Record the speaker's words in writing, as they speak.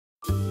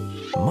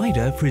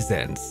MIDA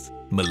presents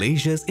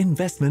Malaysia's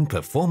Investment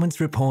Performance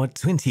Report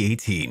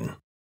 2018.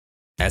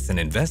 As an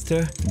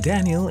investor,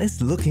 Daniel is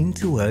looking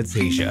towards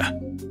Asia.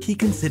 He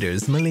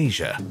considers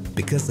Malaysia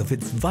because of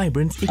its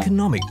vibrant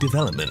economic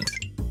development.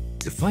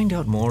 To find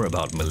out more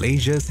about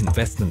Malaysia's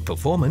investment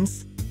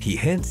performance, he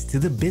heads to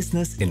the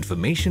Business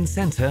Information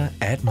Center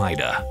at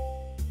MIDA.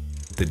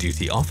 The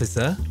duty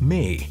officer,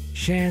 May,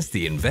 shares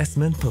the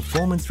Investment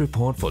Performance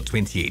Report for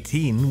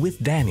 2018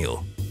 with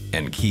Daniel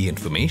and key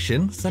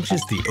information such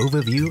as the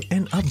overview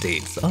and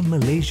updates on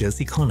Malaysia's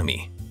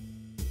economy.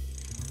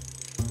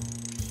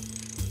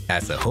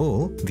 As a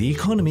whole, the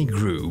economy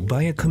grew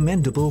by a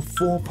commendable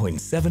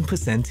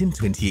 4.7% in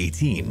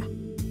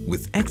 2018.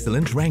 With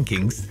excellent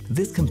rankings,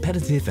 this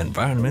competitive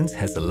environment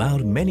has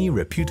allowed many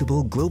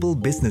reputable global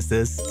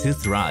businesses to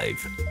thrive.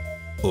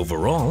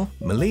 Overall,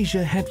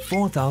 Malaysia had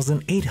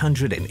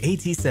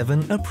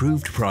 4,887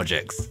 approved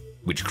projects,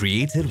 which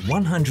created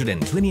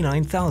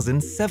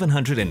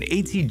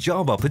 129,780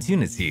 job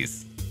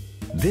opportunities.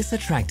 This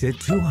attracted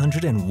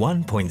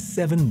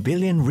 201.7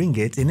 billion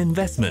ringgit in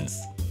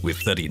investments, with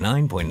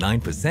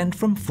 39.9%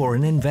 from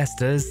foreign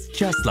investors,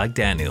 just like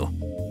Daniel.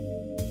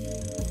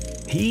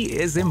 He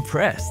is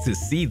impressed to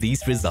see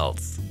these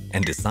results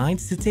and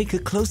decides to take a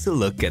closer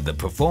look at the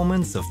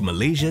performance of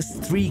Malaysia's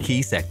three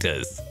key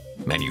sectors: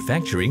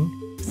 manufacturing,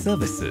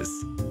 services,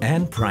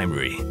 and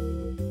primary.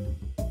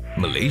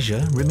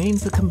 Malaysia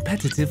remains a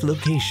competitive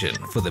location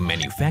for the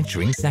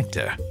manufacturing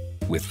sector,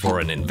 with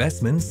foreign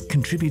investments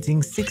contributing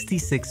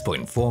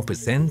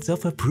 66.4%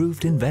 of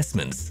approved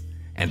investments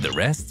and the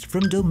rest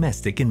from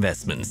domestic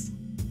investments.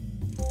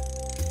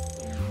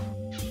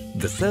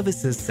 The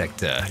services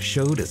sector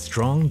showed a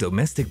strong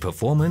domestic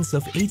performance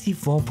of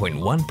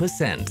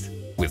 84.1%,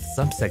 with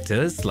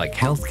subsectors like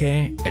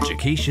healthcare,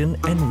 education,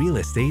 and real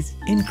estate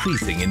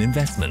increasing in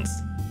investments.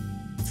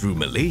 Through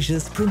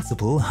Malaysia's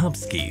Principal Hub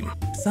Scheme,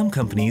 some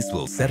companies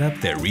will set up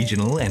their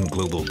regional and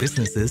global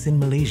businesses in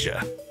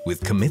Malaysia,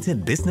 with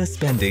committed business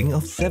spending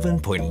of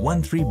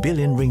 7.13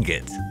 billion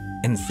ringgit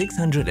and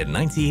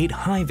 698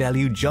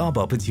 high-value job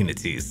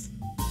opportunities.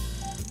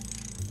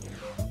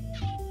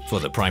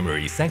 For the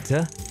primary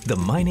sector, the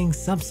mining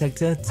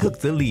subsector took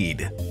the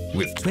lead,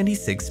 with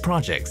 26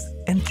 projects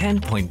and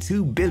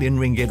 10.2 billion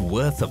ringgit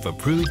worth of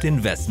approved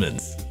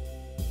investments.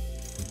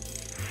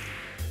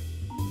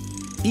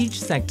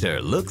 Each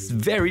sector looks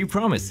very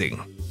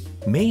promising.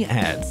 May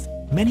adds,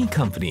 many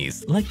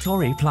companies like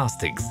Torre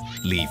Plastics,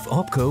 Leaf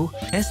Opco,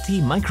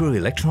 ST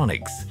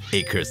Microelectronics,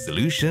 Acre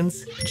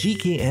Solutions,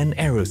 GKN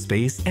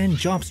Aerospace and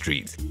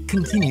JobStreet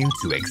continue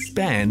to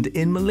expand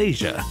in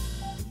Malaysia.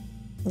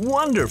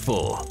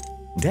 Wonderful!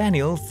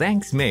 Daniel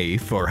thanks May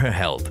for her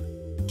help.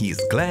 He's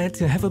glad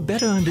to have a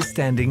better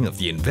understanding of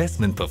the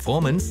investment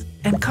performance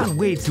and can't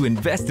wait to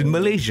invest in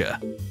Malaysia.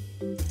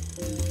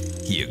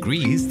 He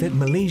agrees that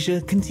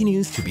Malaysia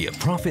continues to be a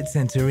profit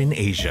center in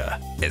Asia,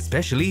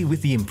 especially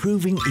with the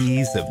improving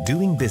ease of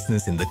doing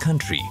business in the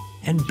country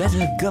and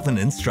better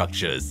governance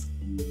structures.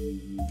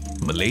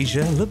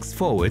 Malaysia looks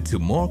forward to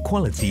more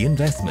quality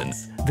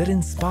investments that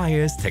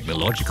inspires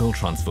technological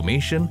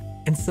transformation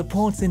and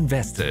supports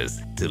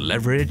investors to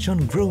leverage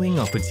on growing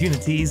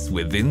opportunities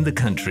within the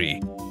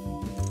country.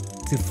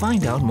 To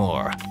find out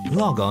more,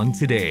 log on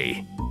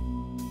today.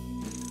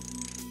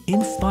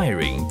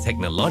 Inspiring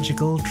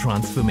technological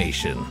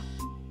transformation.